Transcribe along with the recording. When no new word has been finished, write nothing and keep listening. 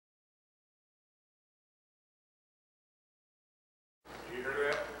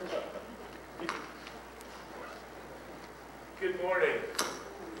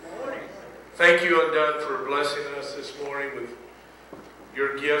Thank you, Undone, for blessing us this morning with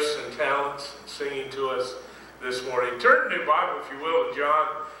your gifts and talents, singing to us this morning. Turn in your Bible, if you will, to John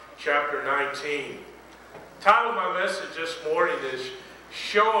chapter 19. The title of my message this morning is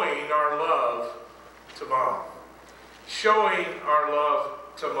Showing Our Love to Mom. Showing Our Love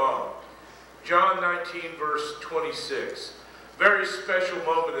to Mom. John 19, verse 26. Very special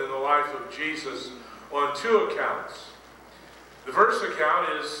moment in the life of Jesus on two accounts. The first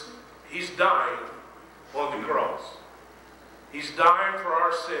account is He's dying on the cross. He's dying for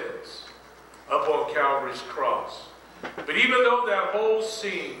our sins up on Calvary's cross. But even though that whole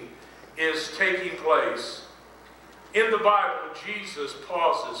scene is taking place, in the Bible, Jesus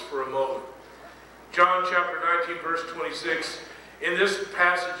pauses for a moment. John chapter 19, verse 26, in this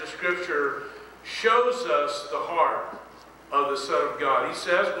passage of Scripture, shows us the heart of the Son of God. He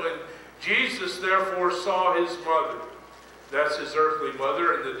says, when Jesus therefore saw his mother, that's his earthly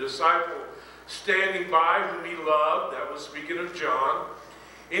mother, and the disciple standing by whom he loved, that was speaking of John,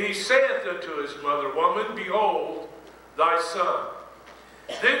 and he saith unto his mother, Woman, behold thy son.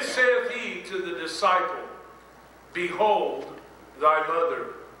 Then saith he to the disciple, Behold thy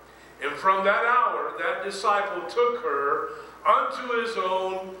mother. And from that hour that disciple took her unto his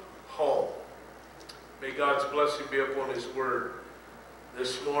own home. May God's blessing be upon his word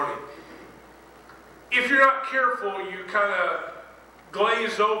this morning. If you're not careful, you kind of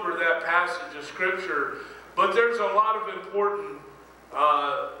glaze over that passage of Scripture, but there's a lot of important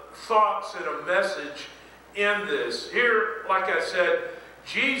thoughts and a message in this. Here, like I said,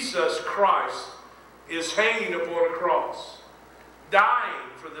 Jesus Christ is hanging upon a cross, dying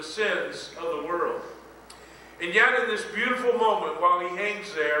for the sins of the world. And yet in this beautiful moment, while he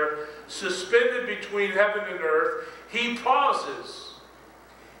hangs there, suspended between heaven and earth, he pauses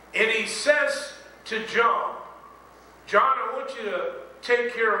and he says to John, John, I want you to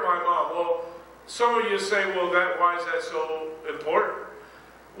take care of my mom. Well, some of you say, well, why is that so important?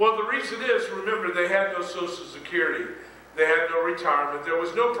 Well, the reason is, remember, they had no Social Security. They had no retirement. There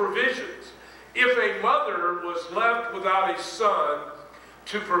was no provisions. If a mother was left without a son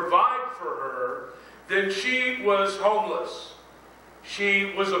to provide for her, then she was homeless.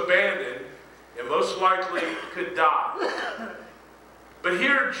 She was abandoned and most likely could die. But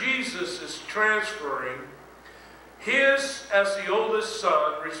here Jesus is transferring his, as the oldest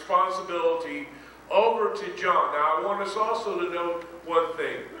son, responsibility over to John. Now I want us also to note one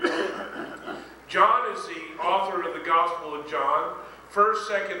thing. John is the author of the Gospel of John, 1st,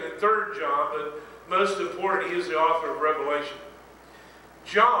 2nd, and 3rd John, but most important, he is the author of Revelation.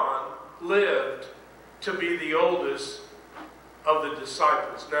 John lived to be the oldest of the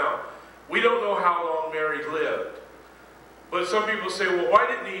disciples. Now, we don't know how long Mary lived. But some people say, well, why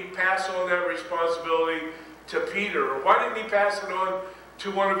didn't he pass on that responsibility to Peter? Or why didn't he pass it on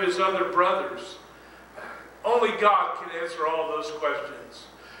to one of his other brothers? Only God can answer all those questions.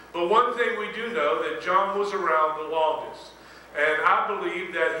 But one thing we do know, that John was around the longest. And I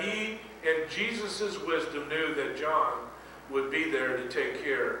believe that he, in Jesus' wisdom, knew that John would be there to take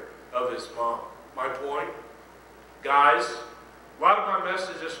care of his mom. My point, guys, a lot of my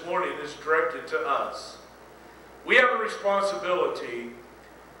message this morning is directed to us. We have a responsibility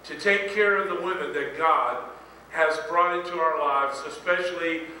to take care of the women that God has brought into our lives,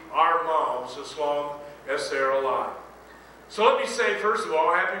 especially our moms, as long as they're alive. So let me say, first of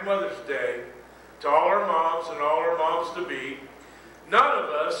all, Happy Mother's Day to all our moms and all our moms-to-be. None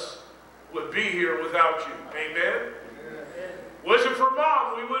of us would be here without you. Amen? Was it for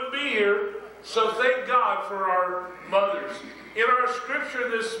Mom, we wouldn't be here. So thank God for our mothers. In our scripture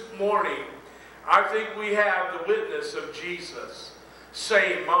this morning, I think we have the witness of Jesus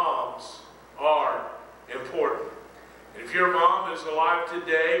saying moms are important. And if your mom is alive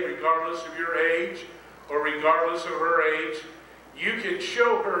today, regardless of your age or regardless of her age, you can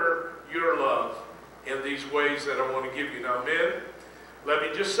show her your love in these ways that I want to give you. Now, men, let me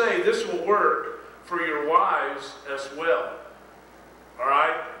just say, this will work for your wives as well. All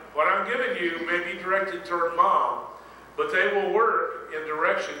right? What I'm giving you may be directed toward mom, but they will work in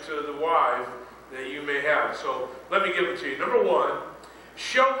direction to the wife that you may have. So let me give it to you. Number one,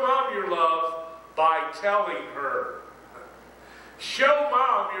 show mom your love by telling her. Show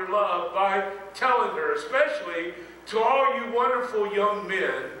mom your love by telling her, especially to all you wonderful young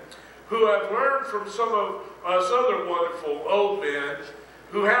men who have learned from some of us other wonderful old men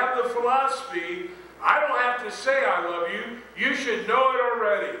who have the philosophy, I don't have to say I love you, you should know it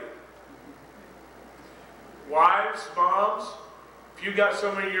already. Wives, moms, if you got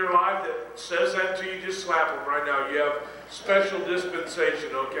somebody in your life that says that to you, just slap them right now. You have special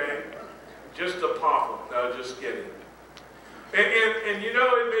dispensation, okay? Just to pop them. No, just kidding. And you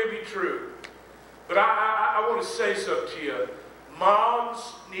know, it may be true. But I want to say something to you.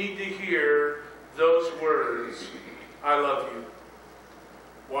 Moms need to hear those words, I love you.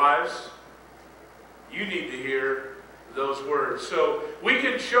 Wives, you need to hear those words. So we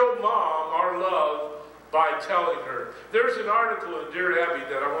can show Mom our love by telling her. There's an article in Dear Abby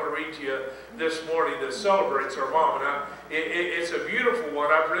that I want to read to you this morning that celebrates our mom. And it's a beautiful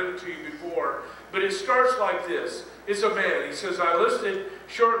one. I've read it to you before. But it starts like this. It's a man. He says, I enlisted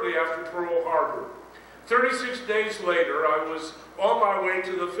shortly after Pearl Harbor. 36 days later, I was on my way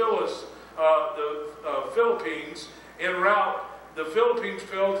to the Philippines. En route, the Philippines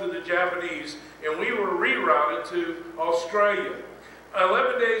fell to the Japanese, and we were rerouted to Australia.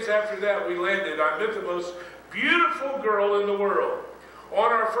 11 days after that, we landed. I met the most beautiful girl in the world.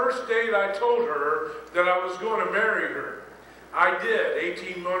 On our first date, I told her that I was going to marry her. I did.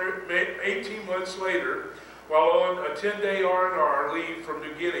 18 months later, while on a 10-day R&R leave from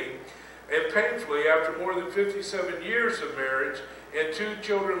New Guinea, and painfully, after more than 57 years of marriage and 2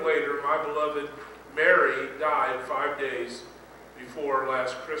 children later, my beloved Mary died 5 days before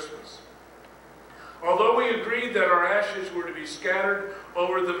last Christmas. Although we agreed that our ashes were to be scattered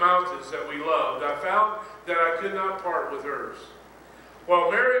over the mountains that we loved, I found that I could not part with hers.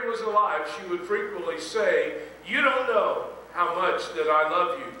 While Mary was alive, she would frequently say, you don't know how much that I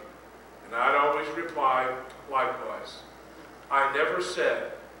love you. And I'd always reply, likewise. I never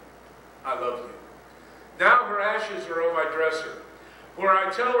said, I love you. Now her ashes are on my dresser, where I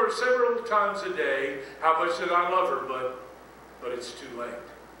tell her several times a day how much that I love her, but it's too late.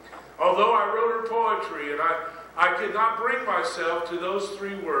 Although I wrote her poetry, and I could not bring myself to those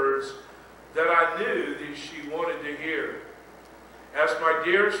 3 words that I knew that she wanted to hear. As my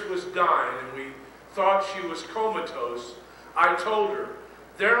dearest was dying and we thought she was comatose, I told her,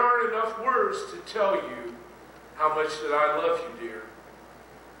 there aren't enough words to tell you how much that I love you, dear.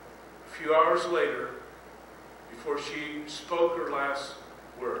 A few hours later, before she spoke her last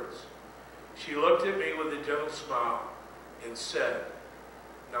words, she looked at me with a gentle smile and said,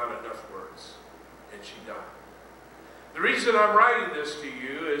 not enough words, and she died. The reason I'm writing this to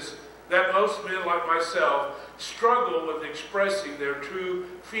you is that most men like myself struggle with expressing their true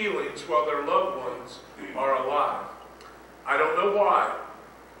feelings while their loved ones are alive. I don't know why,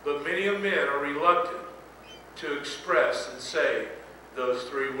 but many of men are reluctant to express and say those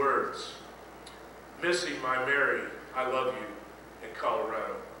 3 words. Missing my Mary, I love you, in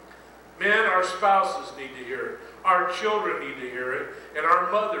Colorado. Men, our spouses need to hear it. Our children need to hear it. And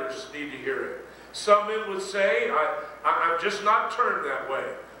our mothers need to hear it. Some men would say, I'm just not turned that way.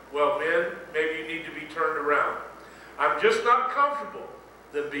 Well, men, maybe you need to be turned around. I'm just not comfortable.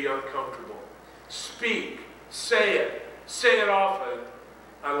 Then be uncomfortable. Speak. Say it often.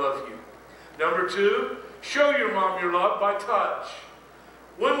 I love you. Number 2, show your mom your love by touch.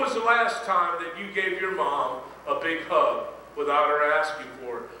 When was the last time that you gave your mom a big hug without her asking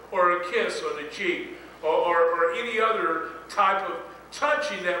for it? Or a kiss on the cheek? Or any other type of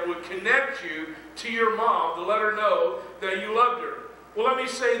touching that would connect you to your mom to let her know that you loved her? Well, let me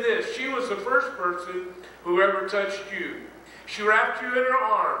say this. She was the first person who ever touched you. She wrapped you in her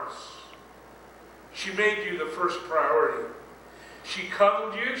arms. She made you the first priority. She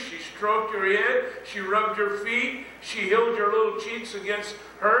cuddled you. She stroked your head. She rubbed your feet. She held your little cheeks against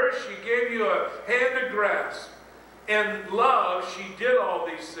hers. She gave you a hand to grasp. And love, she did all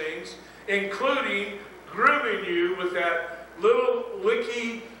these things, including grooming you with that little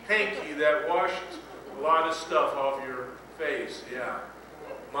licky hanky that washed a lot of stuff off your face. Yeah.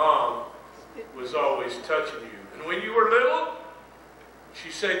 Mom was always touching you. And when you were little, she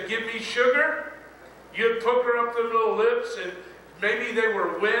said, give me sugar. You'd poke her up the little lips, and maybe they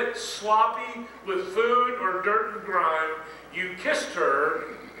were wet, sloppy with food or dirt and grime. You kissed her,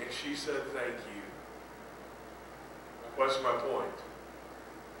 and she said, thank you. What's my point?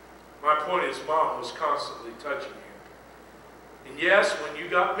 My point is Mom was constantly touching you. And yes, when you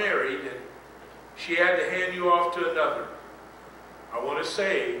got married and she had to hand you off to another, I want to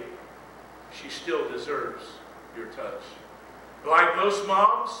say she still deserves your touch. Like most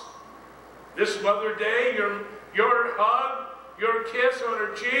moms, this Mother's Day, your hug, your kiss on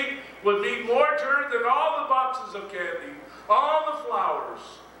her cheek would mean more to her than all the boxes of candy, all the flowers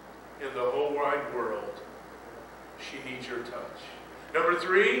in the whole wide world. She needs your touch. Number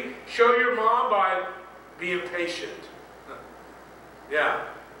 3, show your mom by being patient. Yeah.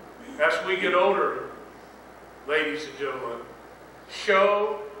 As we get older, ladies and gentlemen,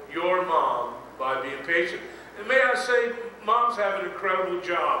 show your mom by being patient. And may I say, moms have an incredible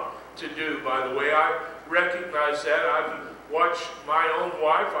job to do, by the way. I recognize that. I've watched my own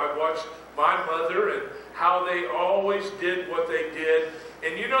wife. I've watched my mother and how they always did what they did.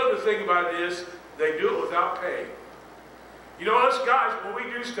 And you know the thing about it is, they do it without pay. You know, us guys, when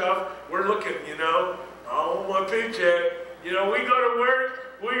we do stuff, we're looking, you know, oh, my paycheck. You know, we go to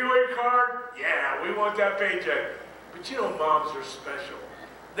work, we work hard. Yeah, we want that paycheck. But you know, moms are special.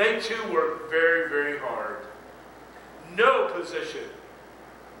 They too work very, very hard. No position.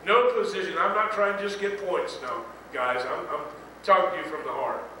 I'm not trying to just get points, no, guys. I'm talking to you from the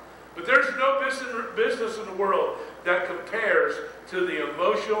heart. But there's no business in the world that compares to the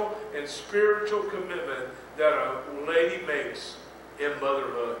emotional and spiritual commitment that a lady makes in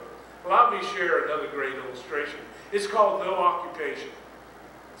motherhood. Allow me to share another great illustration. It's called No Occupation.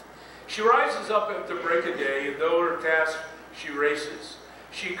 She rises up at the break of day, and though her task she races,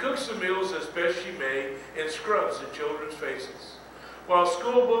 she cooks the meals as best she may and scrubs the children's faces. While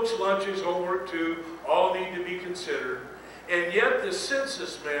school books, lunches, homework too, all need to be considered. And yet the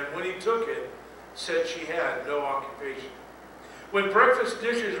census man, when he took it, said she had no occupation. When breakfast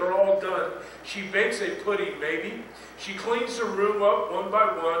dishes are all done, she bakes a pudding maybe. She cleans the room up one by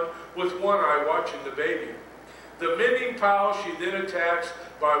one with one eye watching the baby. The mending pile she then attacks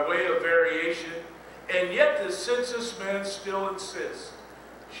by way of variation. And yet the census man still insists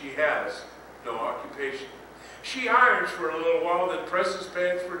she has no occupation. She irons for a little while, then presses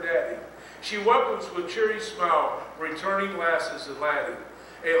pants for daddy. She welcomes with cheery smile returning lasses and laddie.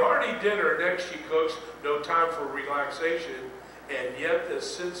 A hearty dinner next she cooks, no time for relaxation, and yet the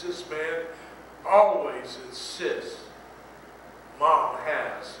census man always insists mom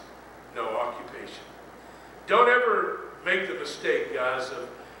has no occupation. Don't ever make the mistake, guys, of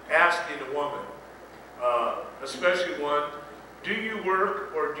asking a woman, especially one, do you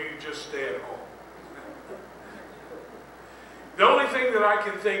work or do you just stay at home? The only thing that I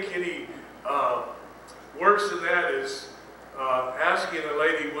can think any worse than that is asking a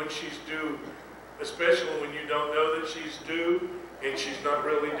lady when she's due, especially when you don't know that she's due and she's not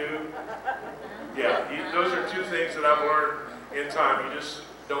really due. Yeah, those are two things that I've learned in time. You just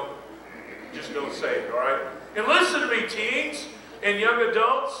don't say it, all right? And listen to me, teens and young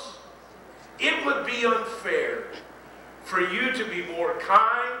adults. It would be unfair for you to be more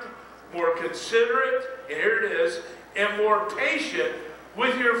kind, more considerate, and here it is, and more patient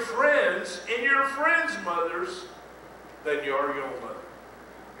with your friends and your friends' mothers than you are your own mother.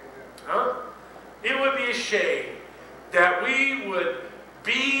 Huh? It would be a shame that we would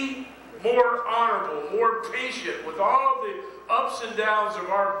be more honorable, more patient with all the ups and downs of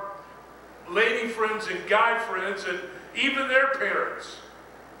our lady friends and guy friends and even their parents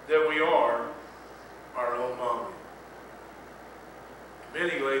than we are our own mommy.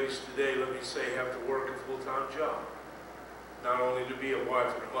 Many ladies today, let me say, have to work a full-time job, not only to be a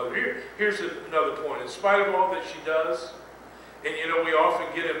wife and a mother. Here's another point. In spite of all that she does, and you know, we often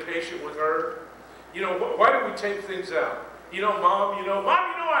get impatient with her, you know, why do we take things out? You know, Mom,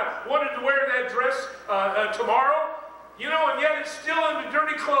 I wanted to wear that dress tomorrow, you know, and yet it's still in the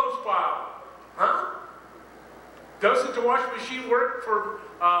dirty clothes pile. Huh? Doesn't the washing machine work for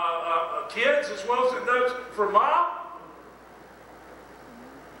kids as well as it does for Mom?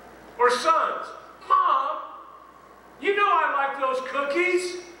 Or sons? Mom, you know I like those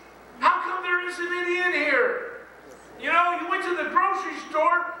cookies. How come there isn't any in here? You know, you went to the grocery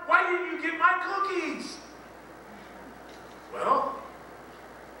store. Why didn't you get my cookies? Well,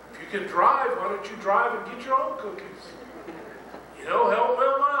 if you can drive, why don't you drive and get your own cookies? You know, help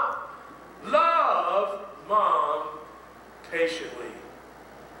them out. Love Mom patiently.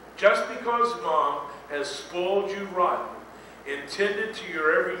 Just because Mom has spoiled you rotten, intended to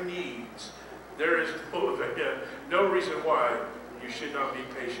your every needs, there is no reason why you should not be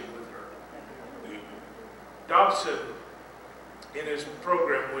patient with her. Dobson, in his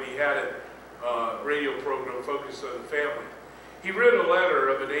program, when he had a radio program focused on the family, he read a letter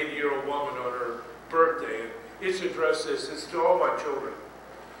of an 80-year-old woman on her birthday, and it's addressed this. It's to all my children.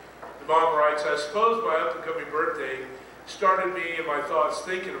 The mom writes, I suppose my up-and-coming birthday started me in my thoughts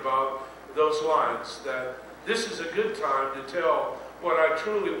thinking about those lines, that this is a good time to tell what I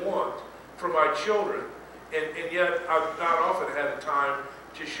truly want for my children, and yet I've not often had a time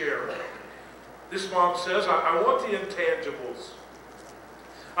to share them. This mom says, I want the intangibles.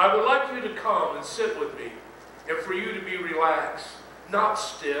 I would like you to come and sit with me, and for you to be relaxed, not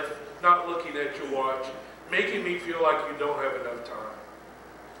stiff, not looking at your watch, making me feel like you don't have enough time.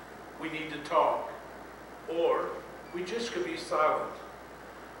 We need to talk, or we just could be silent.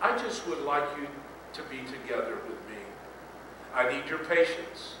 I just would like you to be together with me. I need your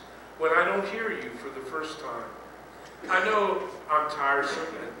patience when I don't hear you for the first time. I know I'm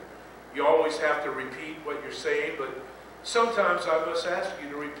tiresome and you always have to repeat what you're saying, but sometimes I must ask you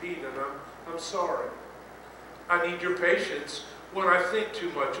to repeat, and I'm sorry. I need your patience when I think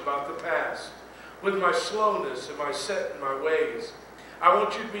too much about the past, with my slowness and my set in my ways. I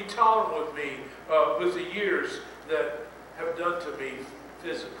want you to be tolerant with me, with the years that have done to me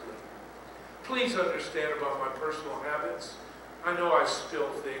physically. Please understand about my personal habits. I know I spill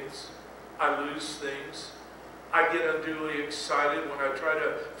things. I lose things. I get unduly excited when I try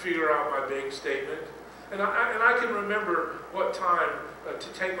to figure out my bank statement. And I can remember what time to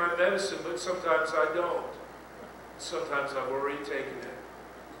take my medicine, but sometimes I don't. Sometimes I've already taken it.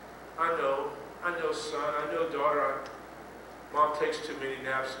 I know, son, I know, daughter, Mom takes too many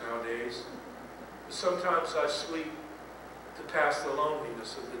naps nowadays. But sometimes I sleep to pass the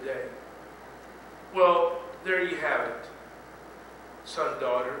loneliness of the day. Well, there you have it, son,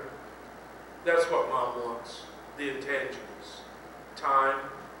 daughter. That's what Mom wants, the intangibles. Time,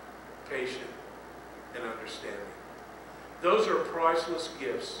 patience, and understanding. Those are priceless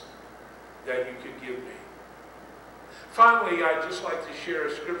gifts that you could give me. Finally, I'd just like to share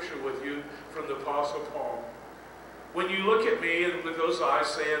a scripture with you from the Apostle Paul. When you look at me and with those eyes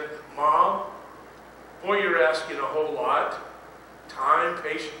saying, Mom, boy, you're asking a whole lot. Time,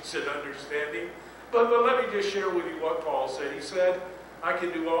 patience, and understanding. But let me just share with you what Paul said. He said, I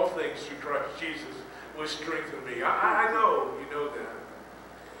can do all things through Christ Jesus, which strengthen me. I know you know that.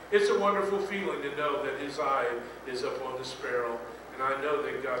 It's a wonderful feeling to know that his eye is up on the sparrow, and I know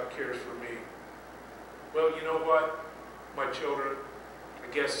that God cares for me. Well, you know what, my children,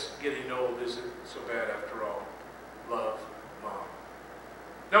 I guess getting old isn't so bad after all. Love Mom.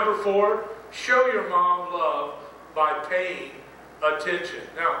 Number 4, show your mom love by paying attention.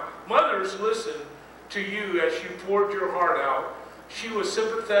 Now, mothers, listen to you as you poured your heart out. She was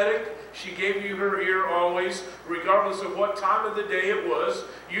sympathetic. She gave you her ear always, regardless of what time of the day it was.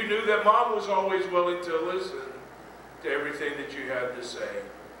 You knew that Mom was always willing to listen to everything that you had to say.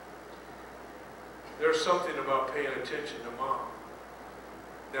 There's something about paying attention to Mom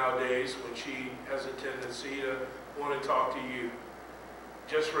nowadays when she has a tendency to want to talk to you.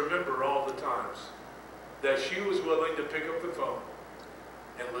 Just remember all the times that she was willing to pick up the phone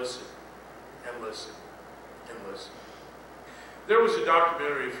and listen, and listen, and listen. There was a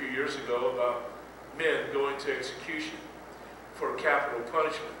documentary a few years ago about men going to execution for capital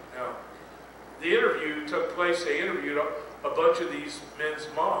punishment. Now, the interview took place, they interviewed a bunch of these men's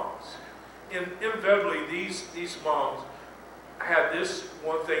moms. And inevitably, these moms had this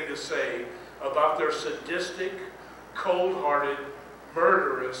one thing to say about their sadistic, cold-hearted,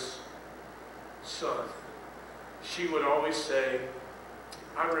 murderous son. She would always say,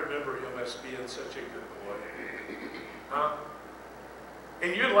 I remember him as being such a good boy. Huh?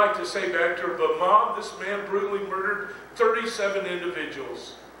 And you'd like to say back to her, but Mom, this man brutally murdered 37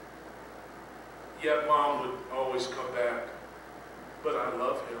 individuals. Yet Mom would always come back, but I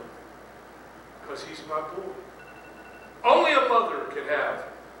love him because he's my boy. Only a mother can have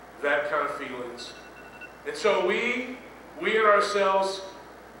that kind of feelings. And so we in ourselves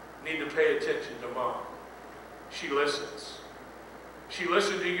need to pay attention to Mom. She listens. She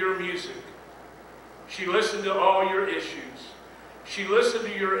listened to your music. She listened to all your issues. She listened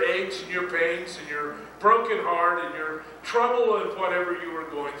to your aches and your pains and your broken heart and your trouble and whatever you were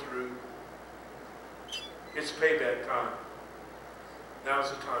going through. It's payback time. Now's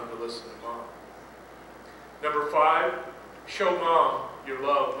the time to listen to Mom. Number 5, show Mom your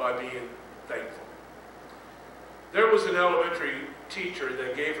love by being thankful. There was an elementary teacher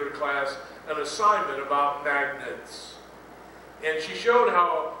that gave her class an assignment about magnets. And she showed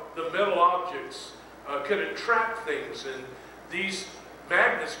how the metal objects could attract things, and these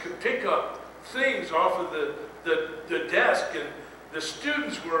magnets could pick up things off of the desk, and the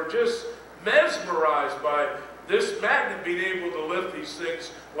students were just mesmerized by this magnet being able to lift these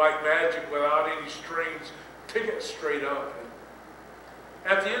things like magic without any strings, pick it straight up.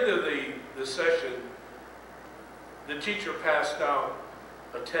 And at the end of the session, the teacher passed out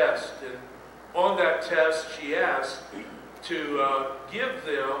a test, and on that test she asked to give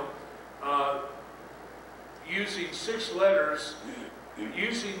them, using 6 letters,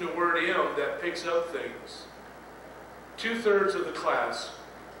 using the word M that picks up things. 2/3 of the class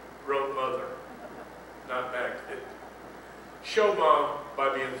wrote mother, not magnet. Show Mom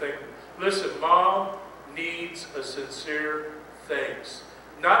by being thankful. Listen, Mom needs a sincere thanks.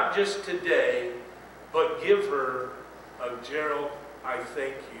 Not just today, but give her a general I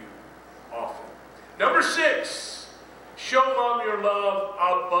thank you often. Number 6, show Mom your love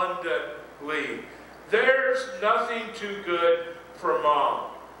abundantly. There's nothing too good for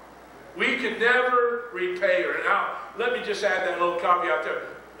Mom. We can never repay her. Now, let me just add that little caveat there.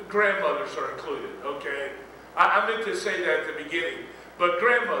 Grandmothers are included, okay? I meant to say that at the beginning. But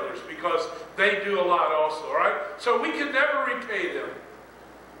grandmothers, because they do a lot also, all right? So we can never repay them.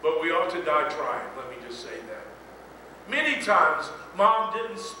 but we ought to die trying. Let me just say that. Many times, Mom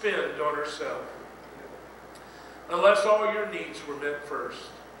didn't spend on herself unless all your needs were met first.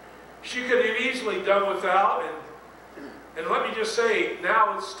 She could have easily done without, and let me just say,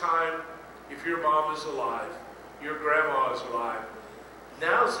 now it's time, if your mom is alive, your grandma is alive,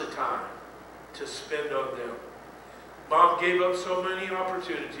 now's the time to spend on them. Mom gave up so many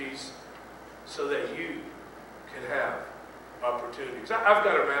opportunities so that you can have opportunities. I've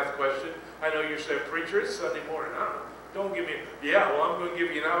got a math question. I know you're saying, preacher, it's Sunday morning. I don't give me, yeah, well, I'm going to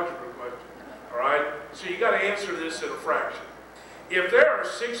give you an algebra question. All right? So you got to answer this in a fraction. If there are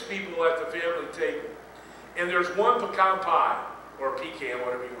 6 people at the family table, and there's 1 pecan pie, or pecan,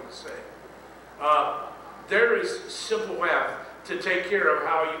 whatever you want to say, there is simple math to take care of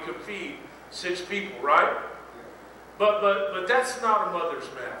how you can feed 6 people, right? But that's not a mother's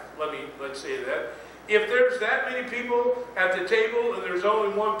math. Let's say that. If there's that many people at the table and there's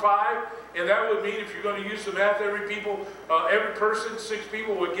only 1 pie, and that would mean if you're going to use the math, every person, 6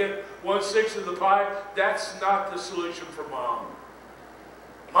 people would get 1/6 of the pie. That's not the solution for Mom.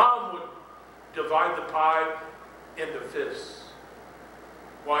 Mom would divide the pie into fifths.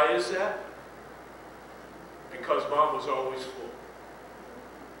 Why is that? Because Mom was always full.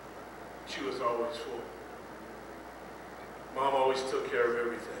 She was always full. Mom always took care of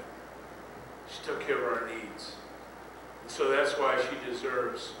everything. She took care of our needs. And so that's why she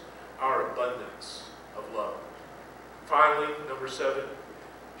deserves our abundance of love. Finally, number 7,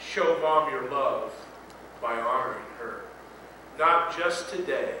 show Mom your love by honoring her. Not just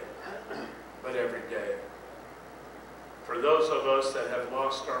today, but every day. For those of us that have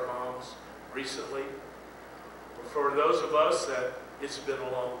lost our moms recently, or for those of us that it's been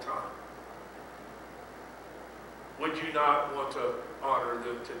a long time, would you not want to honor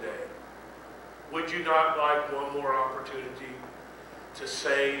them today? Would you not like one more opportunity to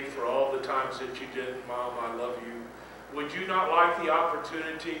say for all the times that you didn't, Mom, I love you? Would you not like the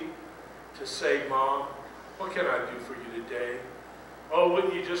opportunity to say, Mom, what can I do for you today? Oh,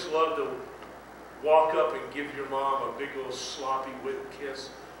 wouldn't you just love to walk up and give your mom a big old sloppy wet kiss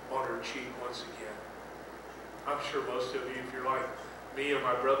on her cheek once again? I'm sure most of you, if you're like me and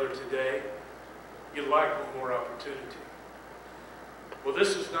my brother today, you'd like one more opportunity. Well,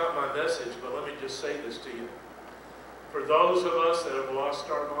 this is not my message, but let me just say this to you. For those of us that have lost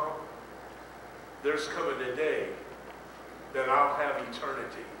our mom, there's coming a day that I'll have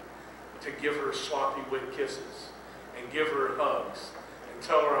eternity to give her sloppy wet kisses and give her hugs and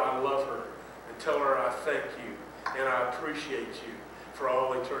tell her I love her and tell her I thank you and I appreciate you for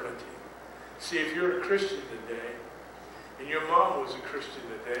all eternity. See, if you're a Christian today and your mom was a Christian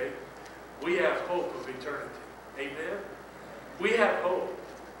today, we have hope of eternity. Amen? We have hope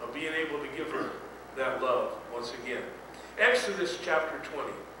of being able to give her that love once again. Exodus chapter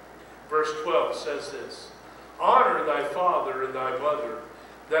 20, verse 12 says this, honor thy father and thy mother,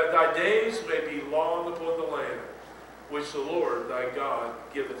 that thy days may be long upon the land which the Lord thy God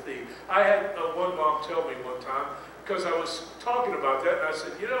giveth thee. I had one mom tell me one time, because I was talking about that, and I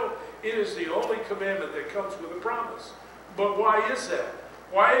said, you know, it is the only commandment that comes with a promise. But why is that?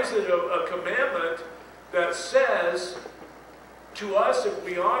 Why is it a commandment that says to us, if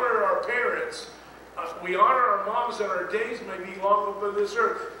we honor our parents, we honor our moms, that our days may be long upon this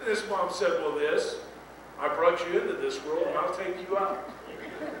earth? This mom said, well, this, I brought you into this world and I'll take you out.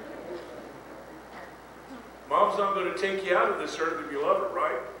 Mom's not going to take you out of this earth if you love her,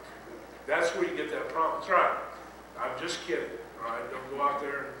 right? That's where you get that promise. Right. I'm just kidding. All right. Don't go out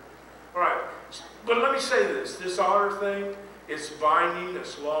there. All right. But let me say this. This honor thing, it's binding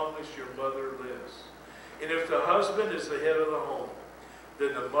as long as your mother lives. And if the husband is the head of the home,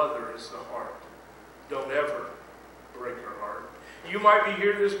 then the mother is the heart. Don't ever break her heart. You might be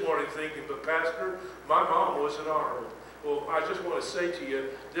here this morning thinking, but Pastor, my mom wasn't honorable. Well, I just want to say to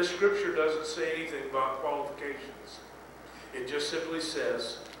you, this scripture doesn't say anything about qualifications. It just simply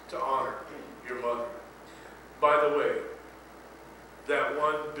says to honor your mother. By the way, that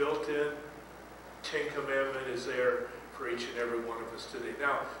one built-in 10 commandment is there for each and every one of us today.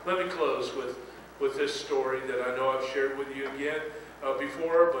 Now, let me close with this story that I know I've shared with you again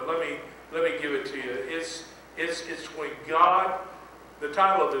before, but let me give it to you. It's when God, the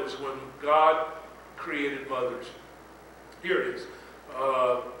title of it is When God Created Mothers. Here it is.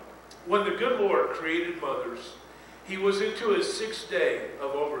 When the good Lord created mothers, he was into his 6th day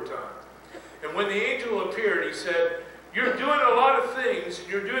of overtime. And when the angel appeared, he said, you're doing a lot of things, and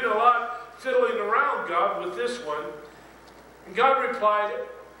you're doing a lot fiddling around, God, with this one. And God replied,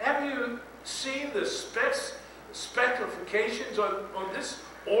 have you seen the specifications on this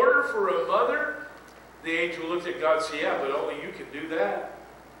order for a mother? The angel looked at God and said, yeah, but only you can do that.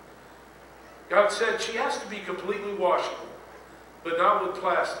 God said she has to be completely washable, but not with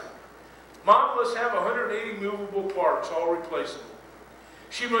plastic. Mom must have 180 movable parts, all replaceable.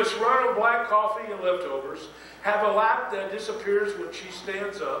 She must run on black coffee and leftovers, have a lap that disappears when she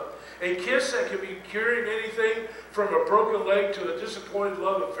stands up, a kiss that can be curing anything from a broken leg to a disappointed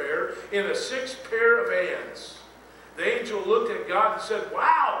love affair in a 6 pair of hands. The angel looked at God and said,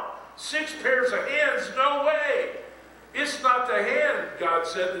 wow, 6 pairs of hands, no way. It's not the hand, God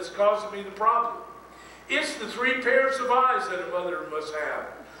said, that's causing me the problem. It's the 3 pairs of eyes that a mother must have.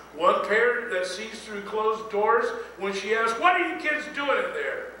 One pair that sees through closed doors when she asks, what are you kids doing in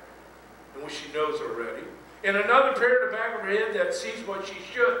there? And when she knows already. And another pair in the back of her head that sees what she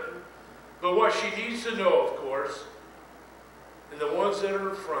shouldn't, but what she needs to know, of course. And the ones that are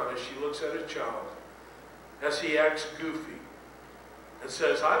in front as she looks at a child, as he acts goofy, and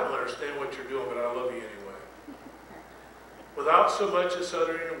says, I don't understand what you're doing, but I love you anyway. Without so much as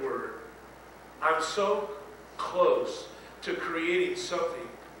uttering a word, I'm so close to creating something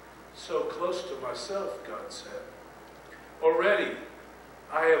so close to myself, God said. Already,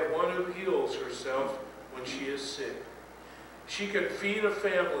 I have one who heals herself when she is sick. She can feed a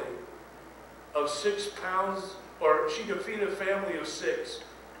family of 6 pounds, or she can feed a family of 6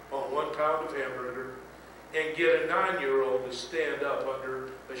 on 1 pound of hamburger and get a 9-year-old to stand up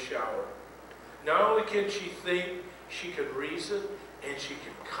under a shower. Not only can she think, she can reason, and she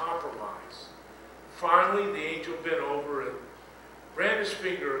can compromise. Finally, the angel bent over and ran his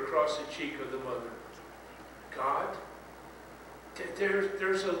finger across the cheek of the mother. God,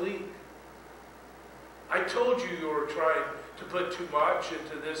 there's a leak. I told you were trying to put too much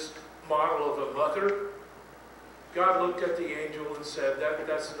into this model of a mother. God looked at the angel and said,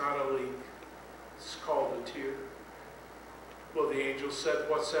 that's not a leak. It's called a tear. Well, the angel said,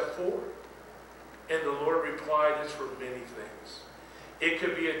 what's that for? And the Lord replied, it's for many things. It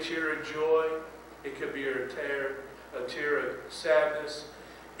could be a tear of joy. It could be a tear of sadness.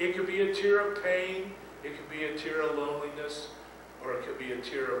 It could be a tear of pain. It could be a tear of loneliness. Or it could be a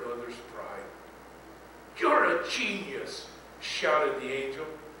tear of mother's pride. You're a genius, shouted the angel.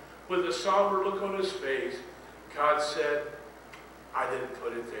 With a somber look on his face, God said, I didn't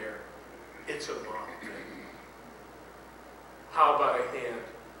put it there. It's a mom thing. How about a hand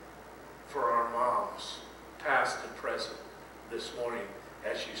for our moms, past and present, this morning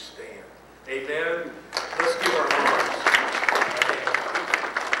as you stand? Amen. Let's give our moms a hand.